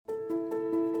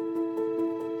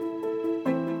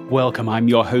Welcome, I'm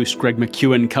your host, Greg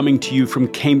McKeown, coming to you from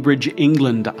Cambridge,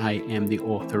 England. I am the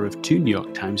author of 2 New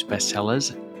York Times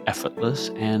bestsellers, Effortless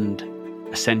and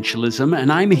Essentialism,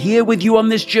 and I'm here with you on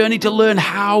this journey to learn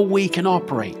how we can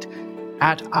operate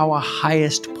at our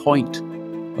highest point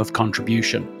of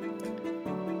contribution.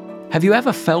 Have you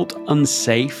ever felt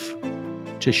unsafe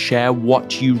to share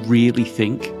what you really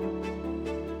think?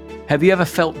 Have you ever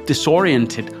felt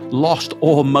disoriented, lost,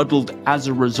 or muddled as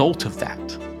a result of that?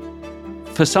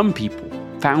 For some people,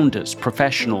 founders,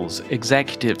 professionals,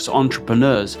 executives,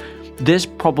 entrepreneurs, this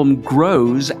problem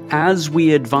grows as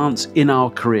we advance in our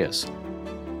careers.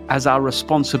 As our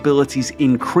responsibilities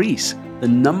increase, the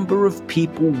number of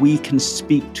people we can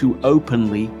speak to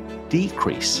openly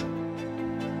decrease.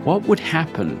 What would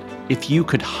happen if you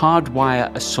could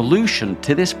hardwire a solution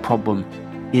to this problem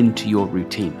into your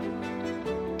routine?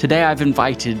 Today I've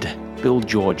invited Bill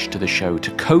George to the show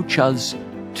to coach us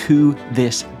to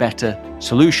this better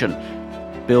solution.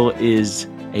 Bill is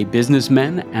a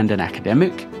businessman and an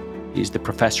academic. He's the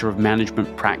professor of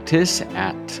management practice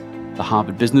at the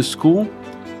Harvard Business School.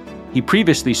 He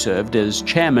previously served as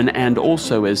chairman and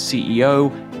also as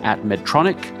CEO at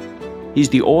Medtronic. He's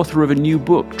the author of a new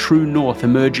book, True North: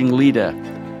 Emerging Leader.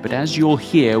 But as you'll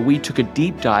hear, we took a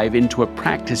deep dive into a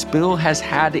practice Bill has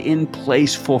had in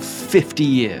place for 50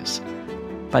 years.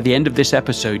 By the end of this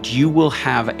episode, you will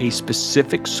have a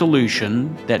specific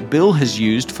solution that Bill has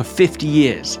used for 50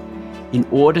 years in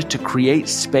order to create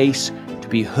space to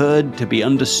be heard, to be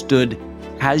understood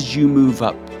as you move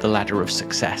up the ladder of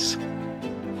success.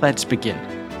 Let's begin.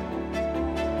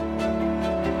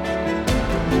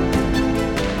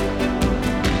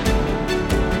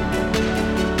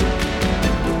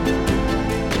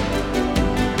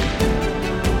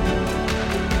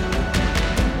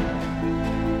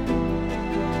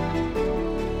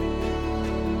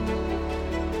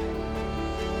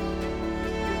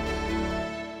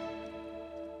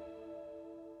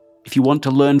 If you want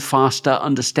to learn faster,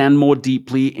 understand more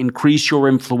deeply, increase your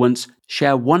influence,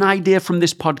 share one idea from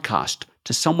this podcast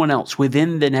to someone else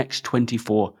within the next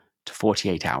 24 to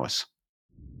 48 hours.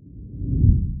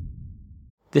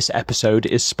 This episode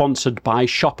is sponsored by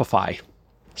Shopify.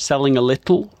 Selling a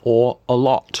little or a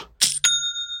lot.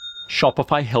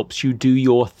 Shopify helps you do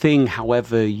your thing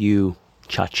however you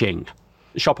cha-ching.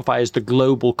 Shopify is the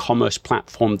global commerce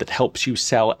platform that helps you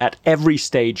sell at every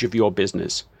stage of your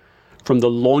business. From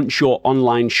the launch your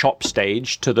online shop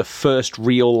stage to the first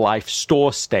real life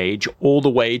store stage, all the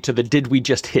way to the did we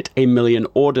just hit 1 million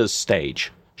orders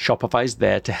stage, Shopify's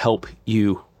there to help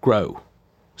you grow.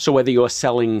 So whether you're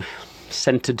selling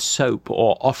scented soap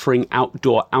or offering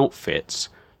outdoor outfits,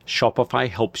 Shopify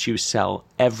helps you sell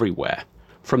everywhere.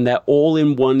 From their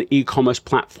all-in-one e-commerce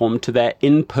platform to their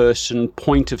in-person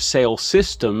point-of-sale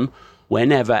system,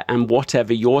 whenever and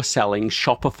whatever you're selling,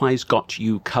 Shopify's got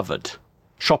you covered.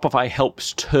 Shopify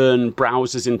helps turn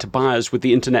browsers into buyers with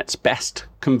the internet's best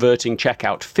converting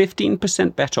checkout,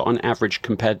 15% better on average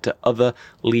compared to other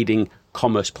leading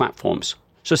commerce platforms.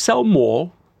 So sell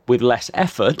more with less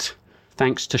effort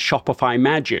thanks to Shopify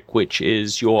Magic, which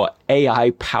is your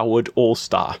AI-powered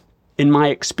all-star. In my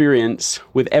experience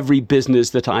with every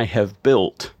business that I have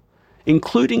built,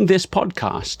 including this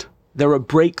podcast, there are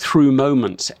breakthrough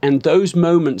moments, and those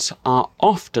moments are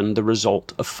often the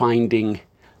result of finding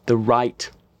the right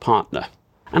partner.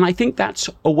 And I think that's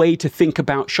a way to think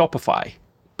about Shopify,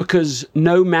 because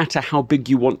no matter how big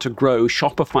you want to grow,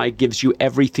 Shopify gives you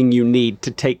everything you need to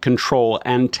take control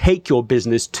and take your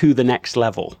business to the next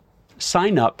level.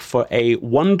 Sign up for a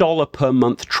 $1 per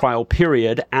month trial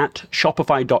period at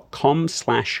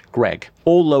shopify.com/Greg,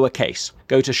 all lowercase.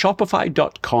 Go to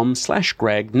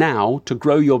shopify.com/Greg now to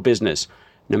grow your business,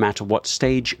 no matter what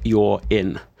stage you're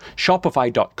in.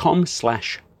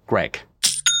 Shopify.com/Greg.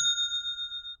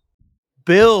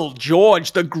 Bill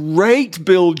George, the great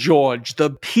Bill George,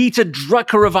 the Peter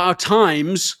Drucker of our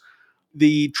times,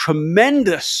 the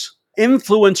tremendous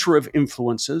influencer of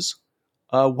influencers.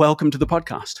 Welcome to the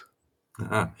podcast.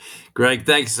 Greg,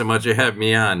 thanks so much for having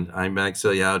me on. I'm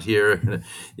actually out here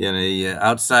in the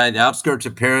outskirts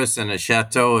of Paris in a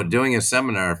chateau doing a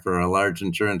seminar for a large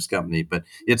insurance company. But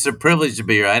it's a privilege to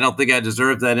be here. I don't think I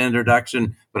deserve that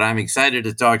introduction, but I'm excited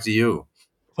to talk to you.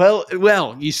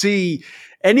 Well, you see,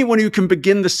 anyone who can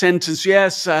begin the sentence,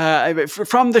 yes,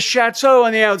 from the chateau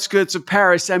on the outskirts of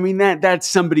Paris, I mean, that's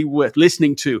somebody worth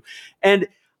listening to. And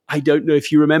I don't know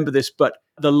if you remember this, but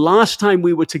the last time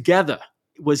we were together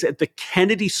was at the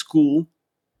Kennedy School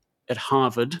at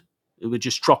Harvard. We're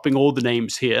just dropping all the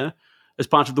names here as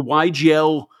part of the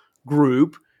YGL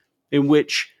group, in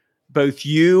which both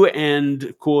you and,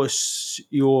 of course,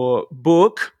 your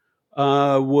book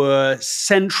were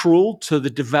central to the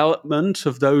development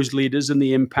of those leaders and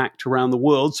the impact around the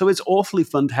world. So it's awfully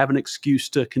fun to have an excuse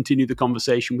to continue the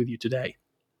conversation with you today.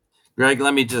 Greg,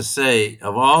 let me just say,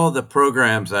 of all the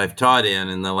programs I've taught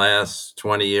in the last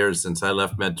 20 years since I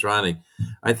left Medtronic,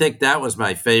 I think that was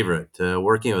my favorite,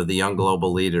 working with the young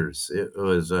global leaders. It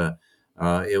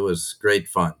was great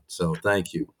fun. So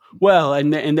thank you. Well,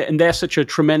 and they're such a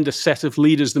tremendous set of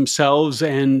leaders themselves.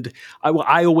 And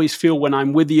I always feel when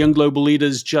I'm with the young global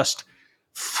leaders, just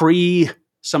free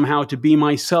somehow to be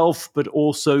myself, but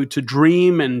also to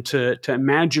dream and to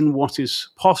imagine what is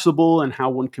possible and how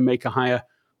one can make a higher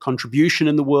contribution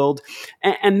in the world.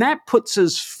 And that puts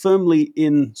us firmly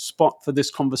in spot for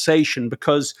this conversation,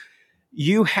 because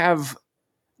you have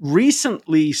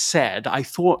recently said, I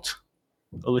thought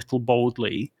a little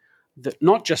boldly, that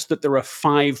not just that there are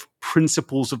 5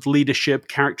 principles of leadership,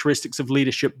 characteristics of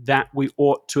leadership that we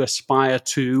ought to aspire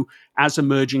to as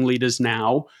emerging leaders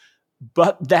now,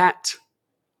 but that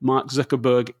Mark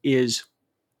Zuckerberg is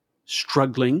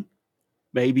struggling,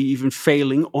 maybe even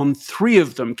failing on 3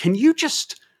 of them. Can you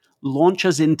just launch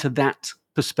us into that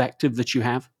perspective that you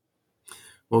have?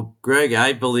 Well, Greg,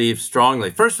 I believe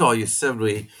strongly. First of all, you said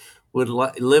we would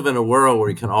live in a world where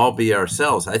we can all be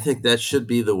ourselves. I think that should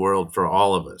be the world for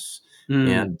all of us. Mm.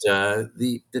 And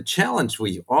the challenge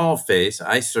we all face,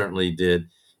 I certainly did,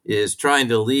 is trying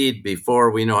to lead before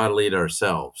we know how to lead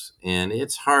ourselves. And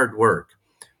it's hard work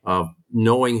of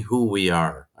knowing who we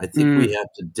are. I think we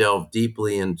have to delve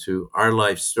deeply into our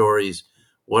life stories.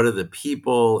 What are the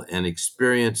people and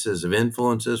experiences of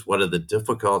influences? What are the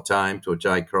difficult times, which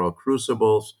I call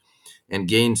crucibles, and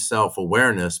gain self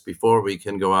awareness before we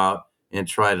can go out and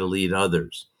try to lead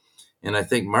others? And I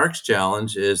think Mark's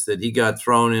challenge is that he got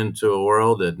thrown into a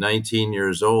world at 19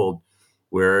 years old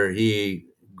where he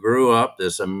grew up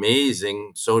this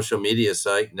amazing social media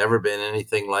site, never been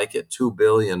anything like it, 2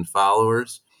 billion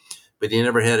followers, but he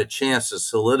never had a chance to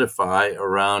solidify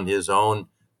around his own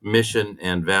mission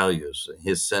and values,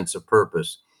 his sense of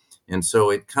purpose. And so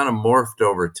it kind of morphed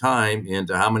over time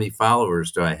into how many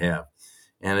followers do I have?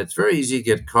 And it's very easy to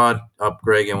get caught up,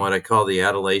 Greg, in what I call the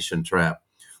adulation trap,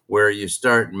 where you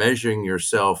start measuring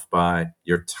yourself by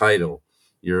your title.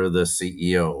 You're the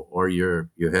CEO, or you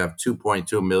have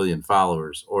 2.2 million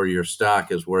followers, or your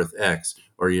stock is worth X,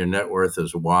 or your net worth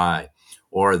is Y,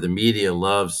 or the media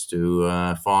loves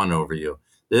to fawn over you.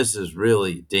 This is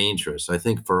really dangerous, I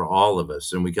think, for all of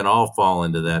us. And we can all fall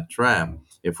into that trap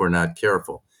if we're not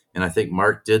careful. And I think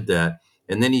Mark did that.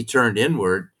 And then he turned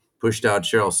inward, pushed out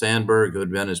Sheryl Sandberg, who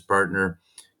had been his partner,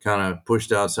 kind of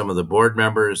pushed out some of the board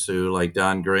members who, like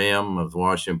Don Graham of the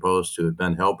Washington Post, who had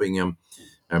been helping him.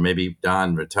 Or maybe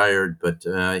Don retired, but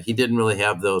he didn't really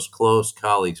have those close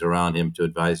colleagues around him to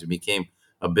advise him. He became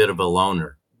a bit of a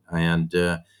loner. And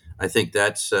I think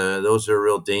those are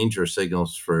real danger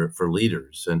signals for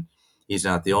leaders. And he's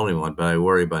not the only one, but I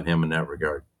worry about him in that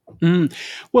regard.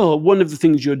 Well, one of the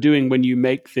things you're doing when you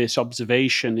make this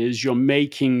observation is you're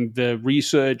making the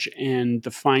research and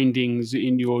the findings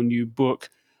in your new book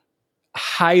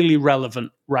highly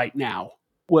relevant right now.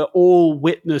 We're all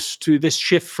witness to this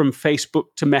shift from Facebook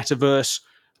to metaverse.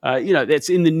 It's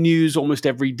in the news almost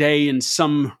every day in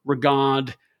some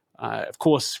regard. Of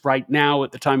course, right now,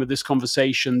 at the time of this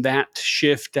conversation, that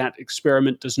shift, that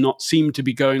experiment does not seem to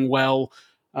be going well.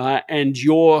 And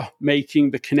you're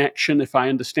making the connection, if I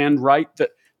understand right,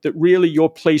 that really you're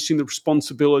placing the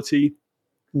responsibility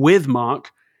with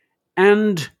Mark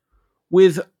and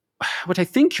with what I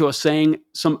think you're saying,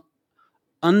 some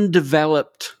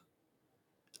undeveloped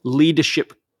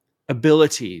leadership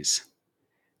abilities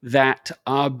that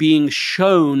are being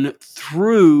shown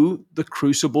through the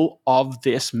crucible of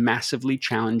this massively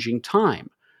challenging time.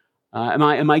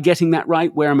 Am I getting that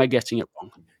right? Where am I getting it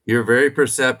wrong? You're very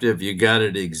perceptive. You got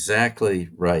it exactly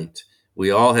right.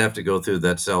 We all have to go through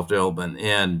that self-development.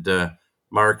 And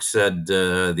Mark said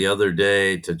the other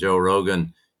day to Joe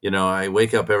Rogan, I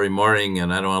wake up every morning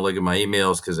and I don't want to look at my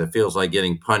emails because it feels like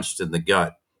getting punched in the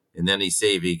gut. And then he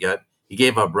said he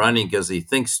gave up running because he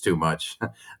thinks too much.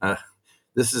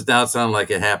 This does not sound like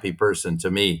a happy person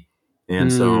to me.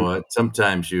 And so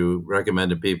sometimes you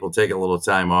recommend to people take a little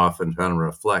time off and kind of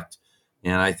reflect.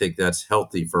 And I think that's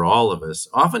healthy for all of us.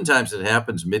 Oftentimes it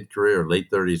happens mid-career, late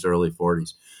 30s, early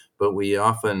 40s. But we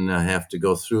often have to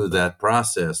go through that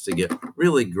process to get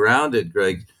really grounded,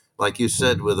 Greg. Like you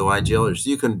said with the YGLers,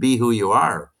 you can be who you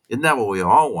are. Isn't that what we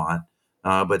all want?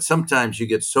 But sometimes you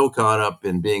get so caught up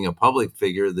in being a public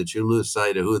figure that you lose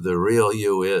sight of who the real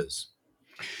you is.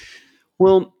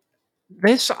 Well,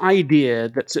 this idea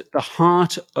that's at the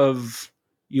heart of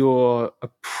your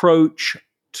approach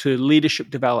to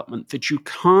leadership development, that you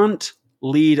can't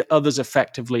lead others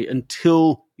effectively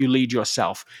until you lead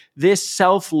yourself. This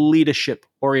self-leadership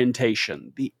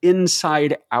orientation, the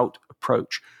inside-out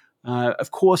approach,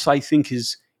 of course, I think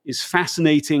is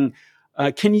fascinating.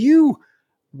 Can you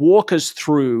walk us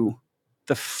through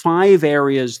the 5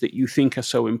 areas that you think are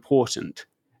so important,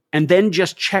 and then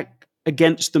just check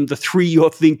against them the 3 you're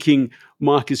thinking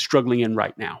Mark is struggling in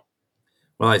right now?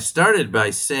 Well, I started by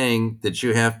saying that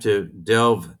you have to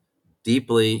delve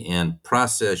deeply and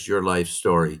process your life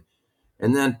story,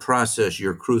 and then process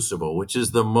your crucible, which is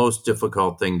the most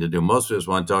difficult thing to do. Most of us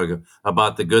want to talk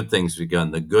about the good things we've done,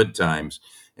 the good times,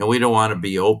 and we don't want to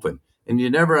be open. And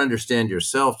you never understand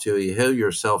yourself till you hear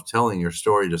yourself telling your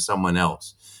story to someone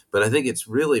else. But I think it's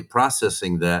really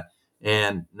processing that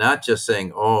and not just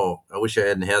saying, oh, I wish I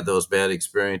hadn't had those bad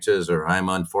experiences or I'm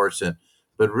unfortunate,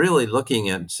 but really looking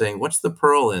at and saying, what's the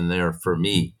pearl in there for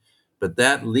me? But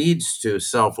that leads to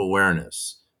self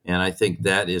awareness. And I think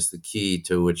that is the key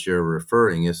to what you're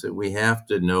referring is that we have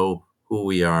to know who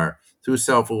we are through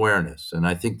self-awareness. And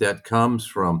I think that comes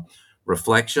from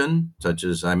reflection, such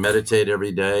as I meditate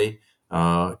every day,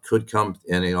 could come,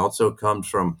 and it also comes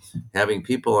from having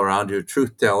people around you,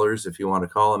 truth tellers, if you want to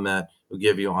call them that, who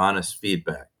give you honest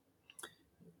feedback.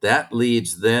 That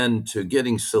leads then to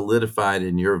getting solidified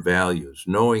in your values,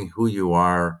 knowing who you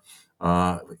are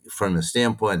from the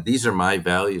standpoint, these are my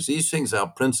values, these things are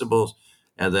principles,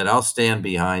 and that I'll stand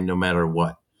behind no matter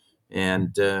what.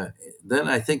 And then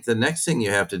I think the next thing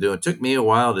you have to do, it took me a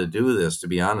while to do this, to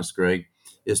be honest, Greg,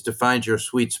 is to find your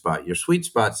sweet spot. Your sweet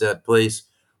spot's that place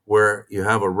where you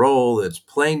have a role that's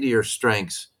playing to your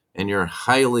strengths and you're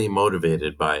highly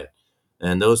motivated by it.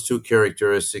 And those two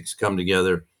characteristics come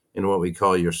together in what we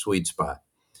call your sweet spot.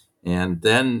 And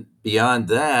then beyond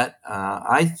that,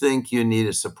 I think you need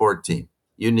a support team.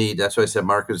 That's why I said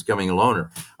Mark is becoming a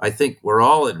loner. I think we're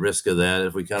all at risk of that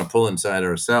if we kind of pull inside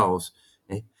ourselves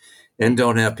and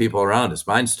don't have people around us.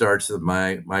 Mine starts with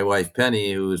my wife,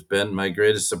 Penny, who's been my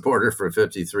greatest supporter for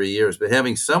 53 years. But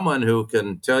having someone who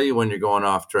can tell you when you're going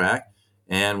off track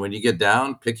and when you get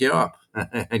down, pick you up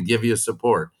and give you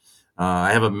support.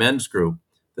 I have a men's group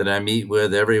that I meet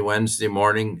with every Wednesday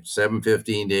morning,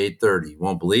 7:15 to 8:30.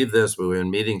 Won't believe this, but we've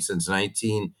been meeting since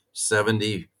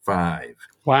 1975.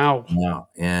 Wow. Wow.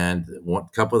 And a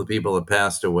couple of the people have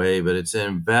passed away, but it's an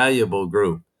invaluable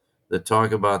group that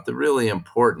talk about the really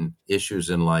important issues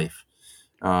in life.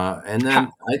 And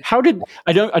then how did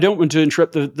I don't want to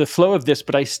interrupt the flow of this,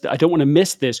 but I don't want to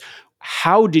miss this.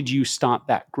 How did you start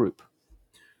that group?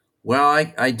 Well,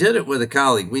 I did it with a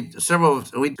colleague.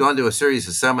 We'd gone to a series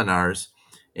of seminars,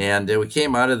 and we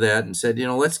came out of that and said,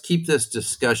 let's keep this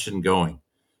discussion going,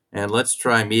 and let's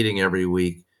try meeting every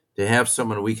week to have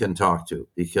someone we can talk to,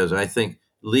 because I think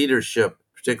leadership,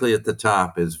 particularly at the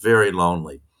top, is very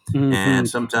lonely. Mm-hmm. And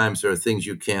sometimes there are things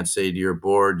you can't say to your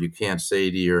board, you can't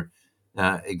say to your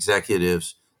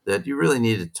executives that you really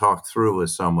need to talk through with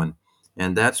someone.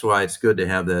 And that's why it's good to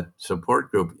have that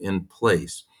support group in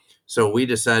place. So we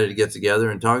decided to get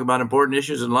together and talk about important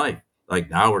issues in life. Like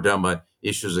now we're talking about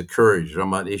issues of courage, we're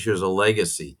talking about issues of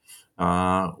legacy.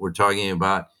 We're talking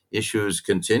about issues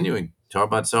continuing, talk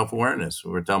about self-awareness.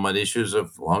 We're talking about issues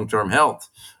of long-term health.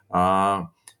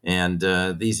 And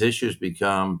these issues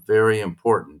become very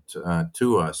important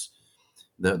to us.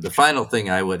 The final thing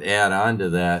I would add on to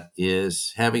that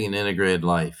is having an integrated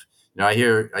life. I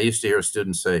used to hear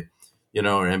students say,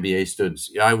 or MBA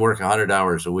students, I work 100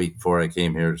 hours a week before I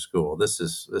came here to school. This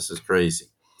is crazy.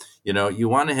 You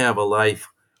want to have a life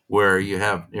where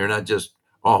you're not just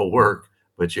all work,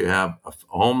 but you have a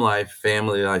home life,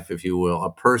 family life, if you will,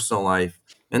 a personal life,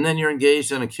 and then you're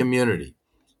engaged in a community.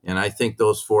 And I think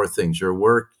those 4 things, your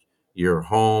work, your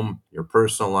home, your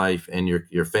personal life, and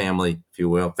your family, if you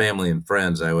will, family and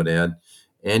friends, I would add,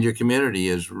 and your community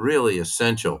is really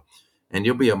essential. And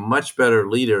you'll be a much better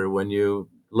leader when you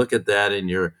look at that and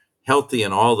you're healthy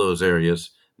in all those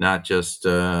areas, not just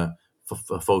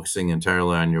focusing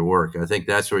entirely on your work. I think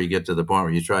that's where you get to the point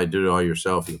where you try to do it all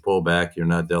yourself, you pull back, you're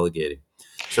not delegating.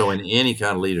 So in any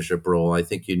kind of leadership role, I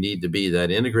think you need to be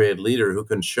that integrated leader who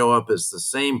can show up as the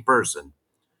same person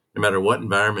no matter what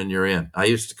environment you're in. I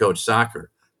used to coach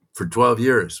soccer for 12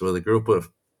 years with a group of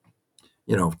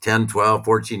 10, 12,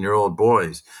 14-year-old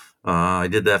boys. I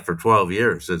did that for 12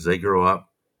 years as they grew up.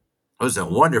 It was a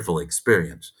wonderful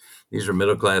experience. These are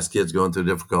middle-class kids going through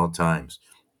difficult times.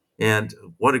 And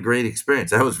what a great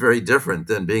experience. That was very different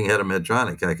than being head of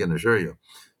Medtronic, I can assure you.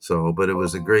 But it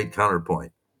was a great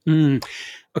counterpoint.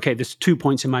 Okay, there's 2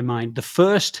 points in my mind. The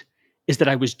first is that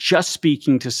I was just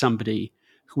speaking to somebody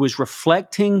who was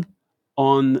reflecting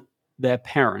on their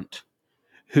parent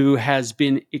who has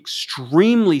been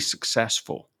extremely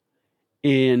successful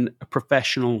in a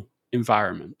professional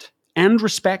environment and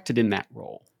respected in that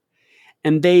role.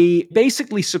 And they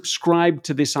basically subscribed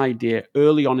to this idea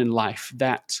early on in life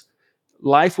that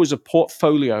life was a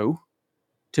portfolio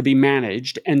to be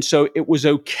managed. And so it was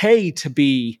okay to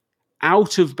be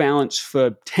out of balance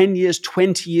for 10 years,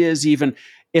 20 years, even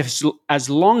if as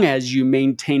long as you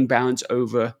maintain balance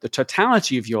over the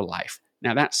totality of your life.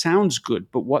 Now that sounds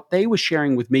good, but what they were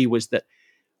sharing with me was that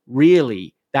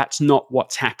really that's not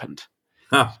what's happened.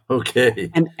 Huh,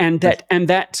 okay. And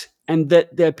that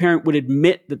their parent would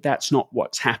admit that that's not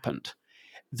what's happened.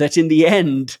 That in the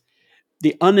end,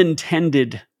 the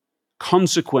unintended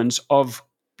consequence of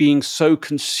being so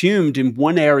consumed in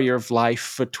one area of life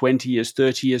for 20 years,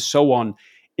 30 years, so on,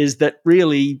 is that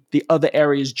really the other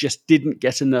areas just didn't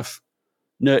get enough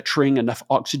nurturing, enough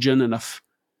oxygen, enough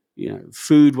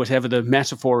food, whatever the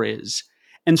metaphor is.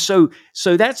 And so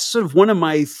that's sort of one of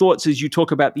my thoughts as you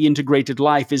talk about the integrated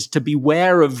life, is to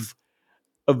beware of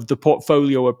the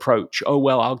portfolio approach. Oh,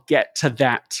 well, I'll get to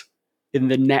that in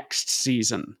the next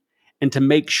season, and to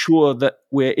make sure that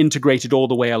we're integrated all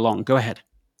the way along. Go ahead.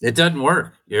 It doesn't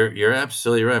work. You're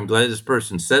absolutely right. I'm glad this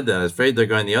person said that. I was afraid they're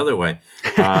going the other way.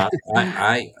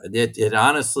 It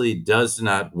honestly does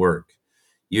not work.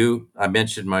 I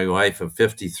mentioned my wife of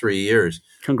 53 years. We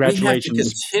have to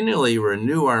Congratulations. continually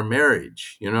renew our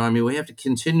marriage. We have to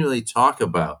continually talk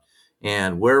about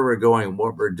and where we're going,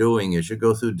 what we're doing as you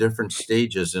go through different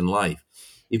stages in life.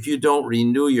 If you don't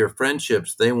renew your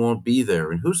friendships, they won't be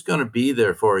there. And who's going to be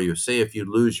there for you? Say if you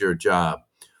lose your job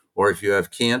or if you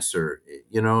have cancer,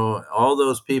 all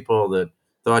those people that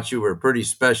thought you were pretty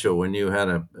special when you had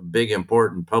a big,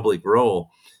 important public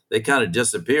role, they kind of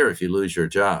disappear if you lose your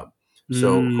job.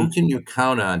 So who can you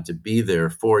count on to be there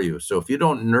for you? So if you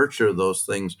don't nurture those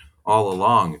things all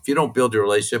along, if you don't build your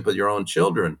relationship with your own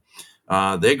children,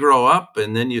 they grow up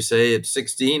and then you say at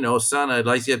 16, oh, son, I'd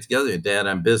like to get together. Dad,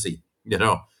 I'm busy,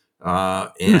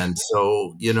 and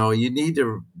so, you need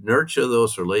to nurture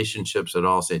those relationships at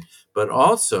all stages. But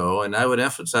also, and I would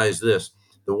emphasize this,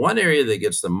 the one area that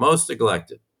gets the most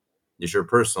neglected is your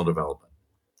personal development.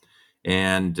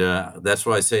 And that's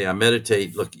why I say I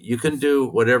meditate. Look, you can do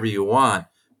whatever you want,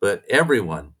 but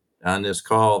everyone on this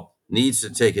call needs to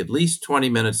take at least 20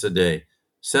 minutes a day.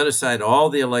 Set aside all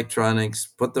the electronics,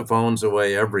 put the phones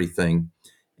away, everything,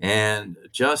 and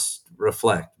just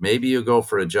reflect. Maybe you go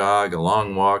for a jog, a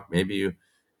long walk. Maybe you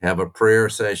have a prayer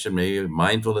session, maybe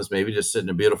mindfulness, maybe just sit in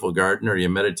a beautiful garden, or you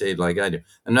meditate like I do.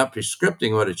 I'm not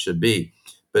prescripting what it should be,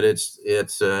 but it's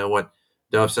what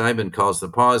Duff Simon calls the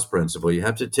pause principle. You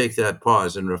have to take that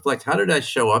pause and reflect. How did I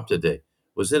show up today?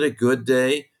 Was it a good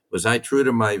day? Was I true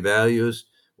to my values?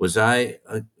 Was I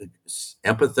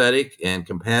empathetic and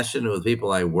compassionate with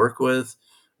people I work with?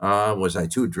 Was I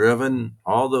too driven?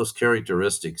 All those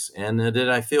characteristics. And did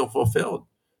I feel fulfilled?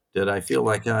 Did I feel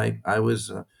like I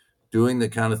was doing the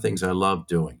kind of things I love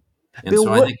doing? And Bill,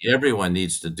 so I think everyone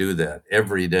needs to do that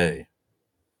every day.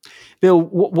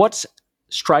 What's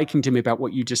striking to me about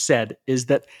what you just said is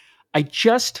that I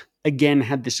just again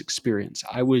had this experience.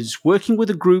 I was working with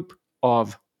a group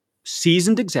of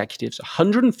seasoned executives,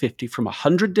 150 from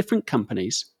 100 different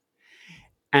companies.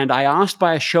 And I asked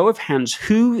by a show of hands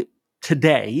who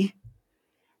today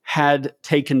had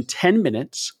taken 10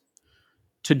 minutes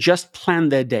to just plan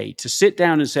their day, to sit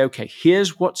down and say, okay,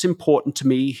 here's what's important to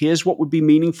me, here's what would be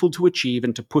meaningful to achieve,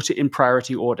 and to put it in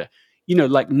priority order.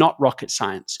 Like not rocket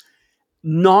science.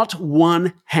 Not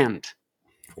one hand.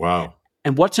 Wow.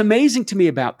 And what's amazing to me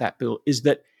about that, Bill, is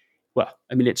that,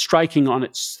 it's striking on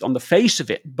the face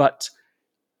of it, but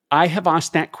I have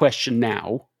asked that question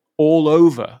now all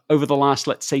over the last,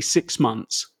 let's say, 6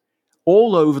 months,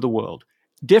 all over the world,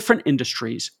 different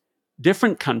industries,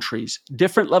 different countries,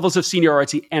 different levels of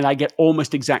seniority, and I get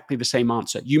almost exactly the same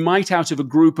answer. You might, out of a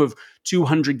group of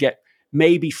 200, get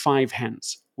maybe 5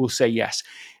 hands will say yes.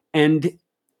 And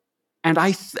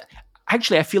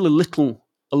actually, I feel a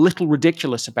little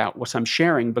ridiculous about what I'm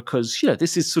sharing, because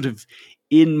this is sort of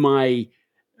in my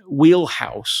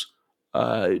wheelhouse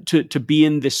to be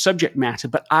in this subject matter,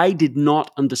 but I did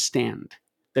not understand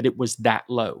that it was that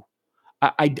low.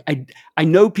 I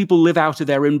know people live out of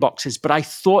their inboxes, but I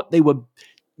thought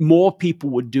more people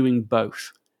were doing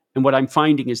both. And what I'm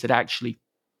finding is that actually,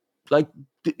 like,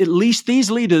 at least these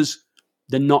leaders,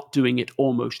 they're not doing it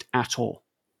almost at all.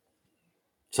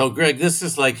 So, Greg, this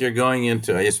is like you're going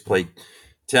into, I used to play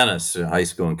tennis in high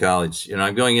school and college.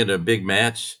 I'm going into a big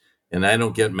match and I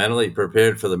don't get mentally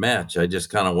prepared for the match. I just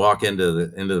kind of walk into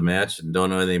the match and don't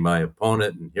know anything about my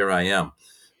opponent. And here I am.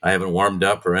 I haven't warmed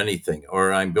up or anything.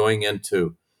 Or I'm going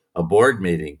into a board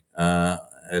meeting at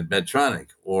Medtronic,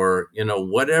 or,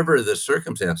 whatever the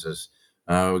circumstances.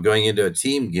 We're going into a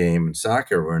team game in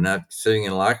soccer. We're not sitting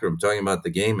in a locker room talking about the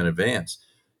game in advance.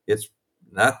 It's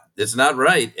not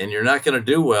right, and you're not going to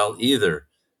do well either.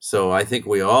 So I think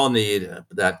we all need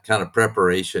that kind of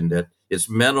preparation. That it's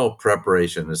mental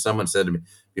preparation. As someone said to me,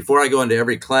 before I go into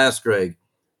every class, Greg,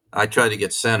 I try to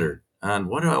get centered on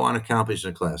what do I want to accomplish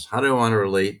in a class? How do I want to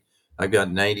relate? I've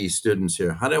got 90 students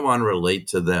here. How do I want to relate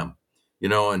to them?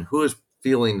 And who is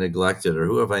feeling neglected or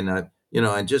who have I not,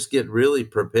 and just get really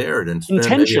prepared and spend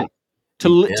maybe. Intention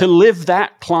to live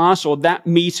that class or that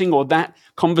meeting or that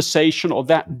conversation or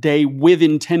that day with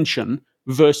intention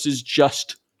versus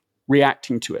just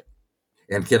reacting to it.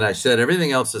 And can I set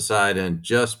everything else aside and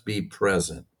just be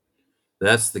present?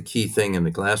 That's the key thing in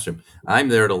the classroom. I'm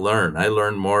there to learn. I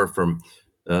learn more from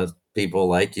people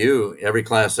like you every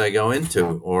class I go into,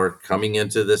 or coming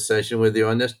into this session with you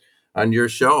on your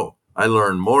show. I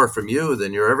learn more from you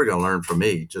than you're ever going to learn from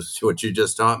me. Just what you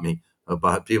just taught me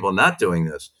about people not doing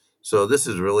this. So this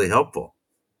is really helpful.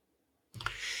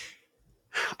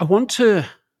 I want to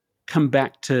come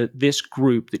back to this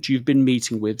group that you've been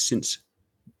meeting with since,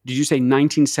 did you say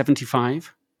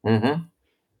 1975? Mm-hmm.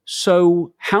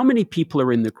 So how many people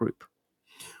are in the group?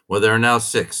 Well, there are now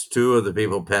 6. 2 of the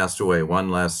people passed away. One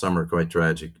last summer, quite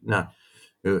tragic. No,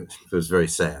 it was very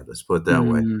sad. Let's put it that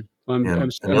way. I'm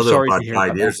Another sorry about to hear 5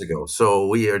 about years that. ago. So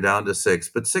we are down to 6,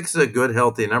 but 6 is a good,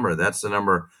 healthy number. That's the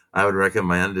number I would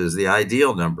recommend is the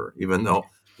ideal number, even though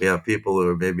we have people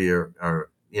who maybe are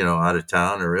out of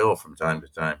town or ill from time to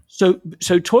time.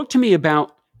 So talk to me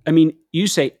about, you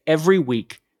say every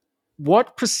week.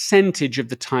 What percentage of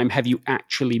the time have you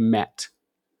actually met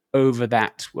over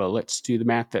that? Well, let's do the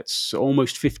math. That's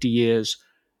almost 50 years.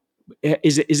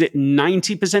 Is it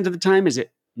 90% of the time? Is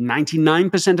it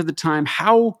 99% of the time?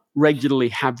 How regularly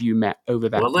have you met over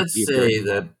that Well, let's 50-year say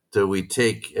period? that we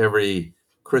take every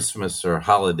Christmas or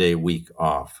holiday week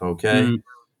off, okay?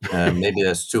 Mm, Maybe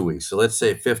that's 2 weeks. So let's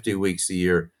say 50 weeks a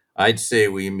year. I'd say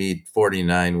we meet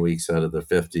 49 weeks out of the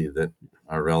 50 that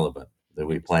are relevant, that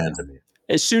we plan to meet.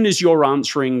 as soon as you're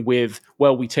answering with,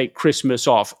 well, we take Christmas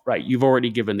off, right? You've already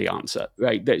given the answer,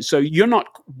 right? So you're not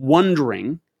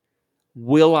wondering,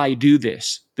 will I do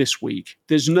this week?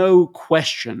 There's no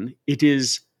question. It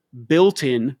is built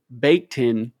in, baked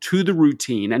in to the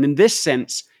routine. And in this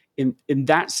sense, in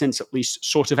that sense at least,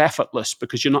 sort of effortless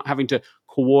because you're not having to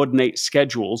coordinate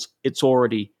schedules. It's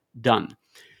already done.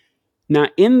 Now,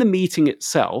 in the meeting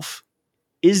itself,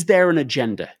 is there an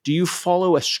agenda? Do you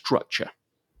follow a structure?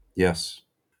 Yes.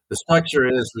 The structure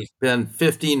is we spend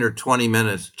 15 or 20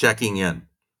 minutes checking in.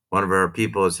 One of our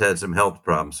people has had some health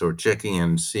problems, so we're checking in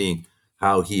and seeing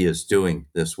how he is doing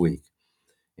this week.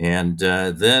 And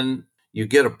then you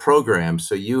get a program.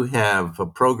 So you have a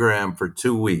program for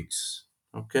 2 weeks,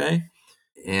 okay?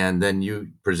 And then you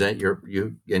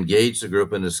engage the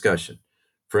group in discussion.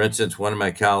 For instance, one of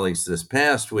my colleagues this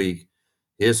past week,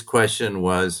 his question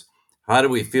was, how do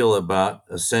we feel about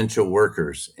essential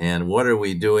workers and what are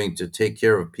we doing to take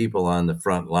care of people on the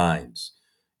front lines?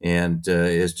 And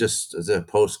it's just a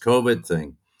post-COVID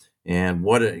thing. And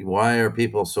why are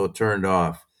people so turned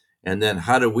off? And then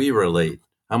how do we relate?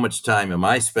 How much time am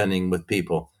I spending with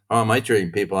people? How am I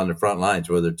treating people on the front lines,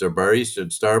 whether it's a barista at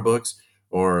Starbucks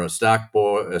or a stock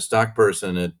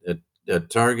person at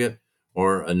Target,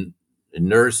 or a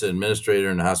nurse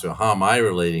administrator in the hospital? How am I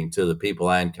relating to the people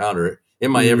I encounter in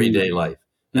my Mm, everyday life?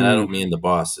 And I mm, don't mean the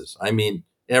bosses. I mean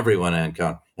everyone I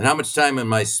encounter. And how much time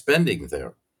am I spending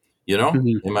there?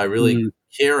 mm, Am I really mm,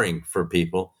 caring for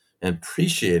people and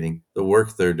appreciating the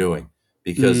work they're doing?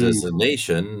 Because mm, as a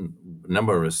nation, a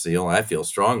number of us feel, I feel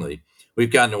strongly, we've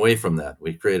gotten away from that.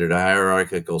 We've created a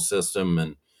hierarchical system,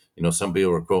 and some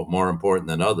people are, quote, more important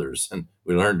than others. And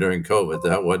we learned during COVID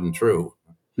that wasn't true.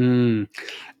 mm.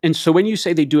 And so when you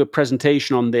say they do a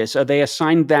presentation on this, are they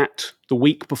assigned that the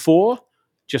week before?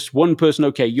 Just one person,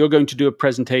 okay, you're going to do a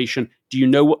presentation. Do you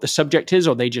know what the subject is,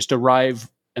 or they just arrive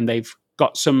and they've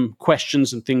got some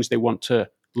questions and things they want to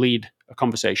lead a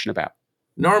conversation about?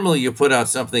 Normally, you put out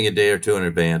something a day or two in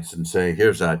advance and say,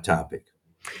 here's our topic.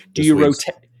 Do This you week's,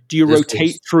 rotate? Do you this week's,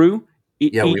 rotate through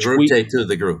yeah, we each week? rotate through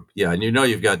the group. Yeah. And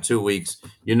you've got 2 weeks,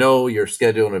 your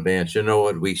schedule in advance,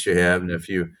 what weeks you have. And if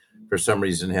you, for some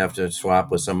reason, have to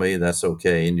swap with somebody, that's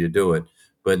okay. And you do it.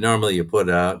 But normally you put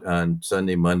out on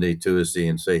Sunday, Monday, Tuesday,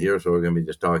 and say, here's what we're going to be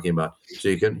just talking about. So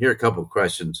you can hear a couple of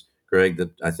questions, Greg, that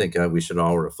I think we should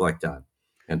all reflect on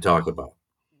and talk about.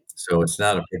 So it's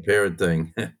not a prepared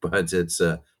thing, but it's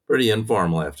pretty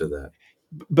informal after that.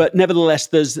 But nevertheless,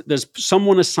 there's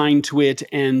someone assigned to it,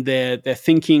 and they're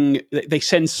thinking they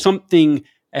send something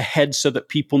ahead so that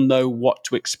people know what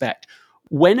to expect.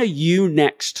 When are you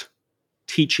next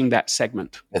teaching that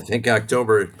segment? I think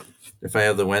October if I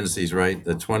have the Wednesdays right,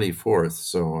 the 24th.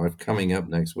 So I'm coming up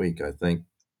next week, I think.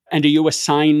 And are you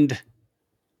assigned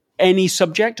any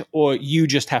subject, or you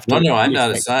just have No, to no, I'm not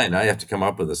initiate? assigned. I have to come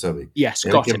up with a subject. Yes,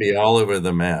 And it got can it. be all over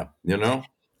the map,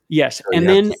 Yes. So And you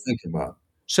have to then, think about.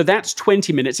 so that's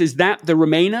 20 minutes. Is that the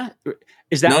remainder?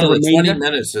 Is that No, the no, the 20 remainder?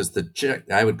 minutes is the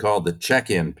check. I would call the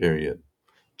check-in period.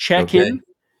 Check Okay. in,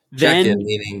 Check-in then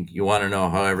meaning you want to know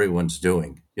how everyone's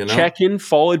doing, check in,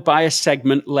 followed by a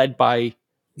segment led by one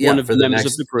Yeah, of for the the members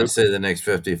of the next, let's group. say the next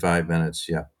 55 minutes.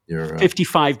 Yeah. You're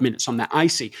 55 minutes on that. I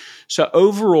see. So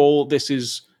overall, this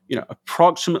is,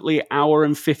 approximately hour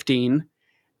and 15,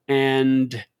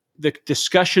 and the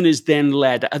discussion is then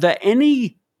led. Are there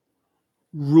any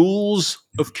rules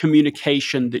of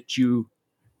communication that you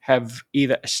have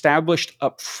either established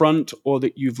up front or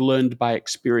that you've learned by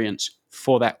experience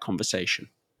for that conversation?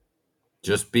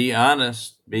 just be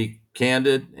honest, be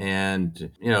candid,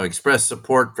 and express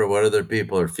support for what other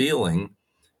people are feeling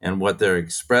and what they're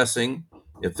expressing.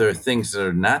 If there are things that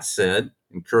are not said,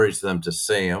 encourage them to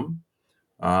say them,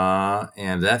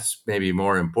 and that's maybe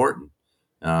more important,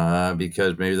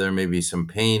 because maybe there may be some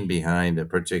pain behind a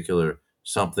particular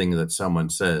something that someone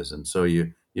says, and so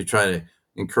you try to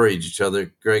encourage each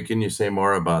other. Greg, can you say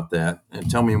more about that and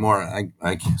tell me more?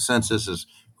 I sense this is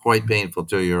quite painful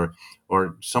to you,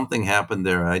 or something happened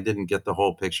there. I didn't get the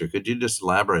whole picture. Could you just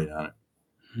elaborate on it?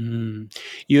 Hmm.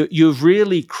 You've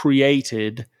really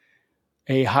created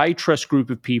a high trust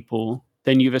group of people.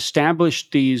 Then you've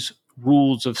established these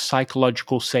rules of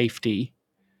psychological safety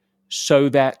so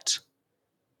that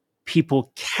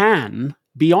people can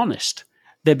be honest.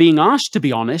 They're being asked to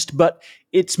be honest, but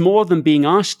it's more than being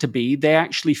asked to be. They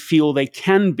actually feel they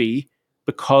can be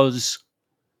because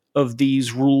of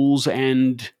these rules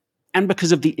and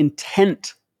because of the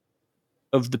intent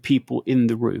of the people in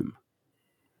the room.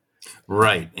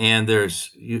 Right. And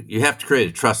you have to create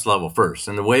a trust level first.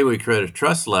 And the way we create a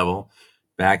trust level,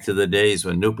 back to the days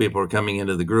when new people are coming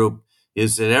into the group,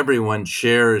 is that everyone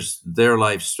shares their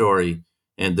life story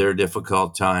and their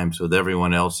difficult times with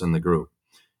everyone else in the group.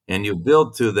 And you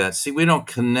build through that. See, we don't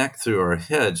connect through our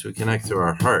heads, we connect through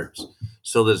our hearts.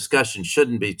 So the discussion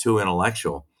shouldn't be too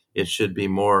intellectual. It should be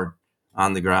more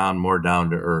on the ground, more down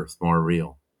to earth, more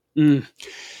real. Mm.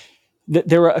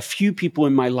 There are a few people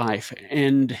in my life,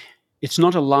 and it's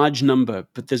not a large number,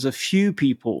 but there's a few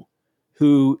people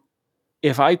who,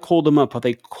 if I call them up or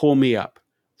they call me up,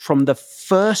 from the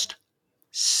first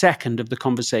second of the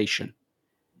conversation,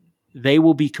 they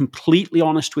will be completely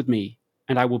honest with me,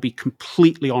 and I will be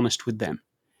completely honest with them.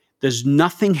 There's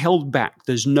nothing held back.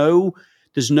 There's no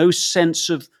sense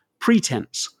of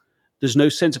pretense. There's no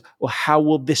sense of, well, how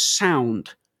will this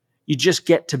sound? You just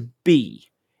get to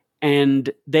be, and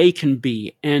they can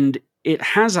be. And it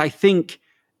has, I think,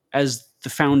 as the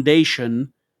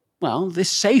foundation, well, this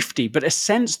safety, but a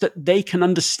sense that they can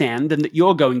understand and that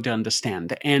you're going to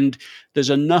understand. And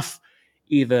there's enough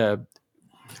either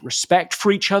respect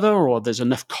for each other or there's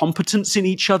enough competence in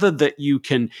each other that you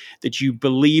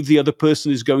believe the other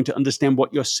person is going to understand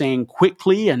what you're saying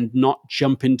quickly and not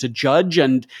jump into judge.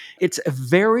 And it's a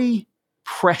very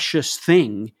precious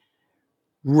thing,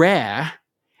 rare,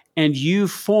 and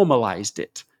you've formalized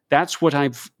it. That's what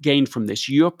I've gained from this.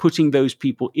 You're putting those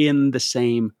people in the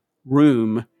same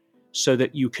room so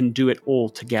that you can do it all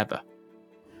together.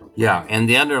 Yeah, and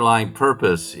the underlying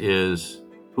purpose is,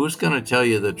 who's going to tell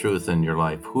you the truth in your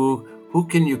life? Who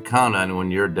can you count on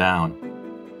when you're down?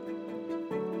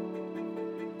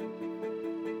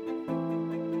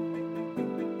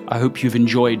 I hope you've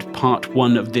enjoyed part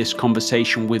one of this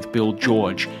conversation with Bill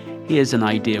George. Here's an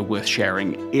idea worth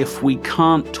sharing. If we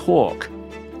can't talk,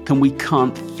 then we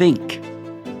can't think.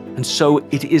 And so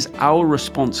it is our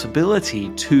responsibility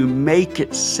to make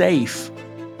it safe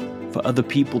for other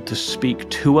people to speak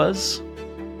to us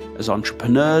as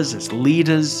entrepreneurs, as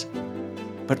leaders,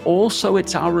 but also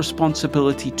it's our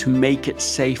responsibility to make it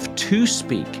safe to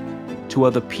speak to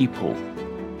other people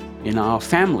in our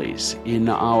families, in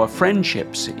our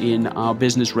friendships, in our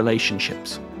business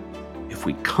relationships. If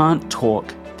we can't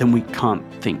talk, then we can't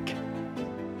think.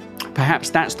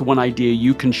 Perhaps that's the one idea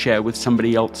you can share with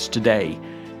somebody else today.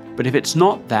 But if it's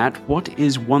not that, what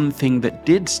is one thing that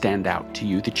did stand out to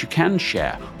you that you can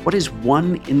share? What is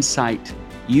one insight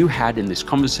you had in this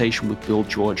conversation with Bill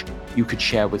George you could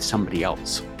share with somebody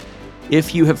else?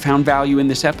 If you have found value in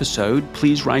this episode,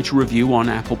 please write a review on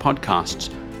Apple Podcasts.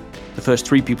 The first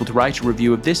 3 people to write a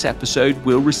review of this episode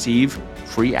will receive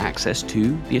free access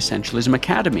to the Essentialism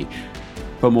Academy.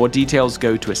 For more details,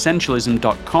 go to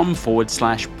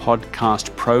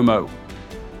essentialism.com/podcast promo.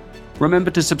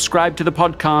 Remember to subscribe to the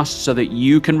podcast so that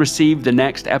you can receive the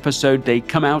next episode. They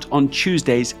come out on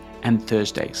Tuesdays and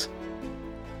Thursdays.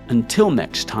 Until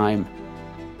next time,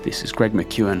 this is Greg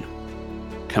McKeown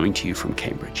coming to you from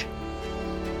Cambridge.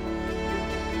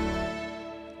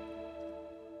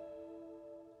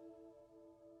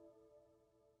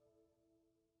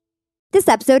 This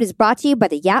episode is brought to you by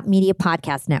the Yap Media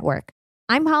Podcast Network.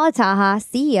 I'm Hala Taha,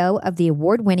 CEO of the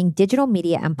award-winning digital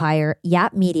media empire,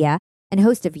 Yap Media, and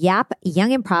host of Yap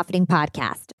Young and Profiting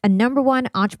Podcast, a #1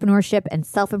 entrepreneurship and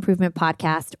self-improvement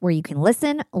podcast where you can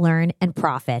listen, learn, and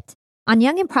profit. On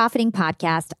Young and Profiting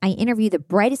Podcast, I interview the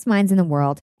brightest minds in the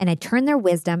world, and I turn their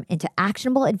wisdom into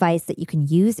actionable advice that you can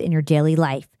use in your daily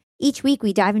life. Each week,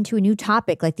 we dive into a new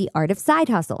topic like the art of side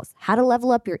hustles, how to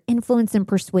level up your influence and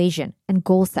persuasion, and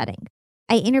goal setting.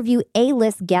 I interview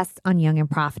A-list guests on Young and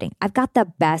Profiting. I've got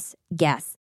the best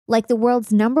guests, like the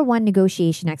world's #1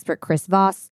 negotiation expert, Chris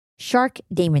Voss, Shark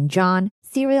Damon John,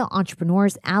 serial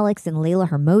entrepreneurs Alex and Layla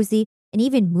Hermosi, and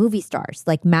even movie stars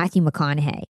like Matthew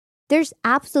McConaughey. There's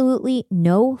absolutely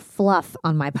no fluff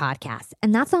on my podcast,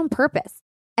 and that's on purpose.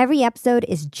 Every episode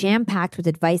is jam-packed with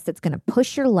advice that's going to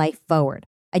push your life forward.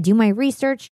 I do my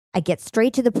research, I get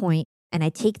straight to the point, and I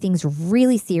take things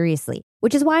really seriously,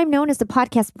 which is why I'm known as the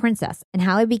podcast princess and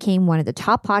how I became one of the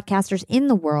top podcasters in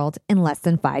the world in less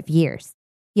than 5 years.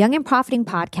 Young and Profiting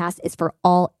Podcast is for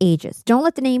all ages. Don't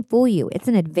let the name fool you. It's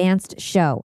an advanced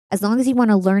show. As long as you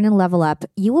want to learn and level up,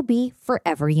 you will be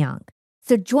forever young.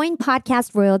 So join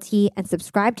podcast royalty and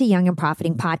subscribe to Young and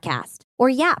Profiting Podcast, or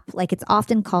Yap, like it's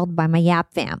often called by my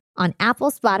Yap fam, on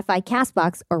Apple, Spotify,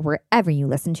 CastBox, or wherever you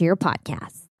listen to your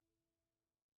podcasts.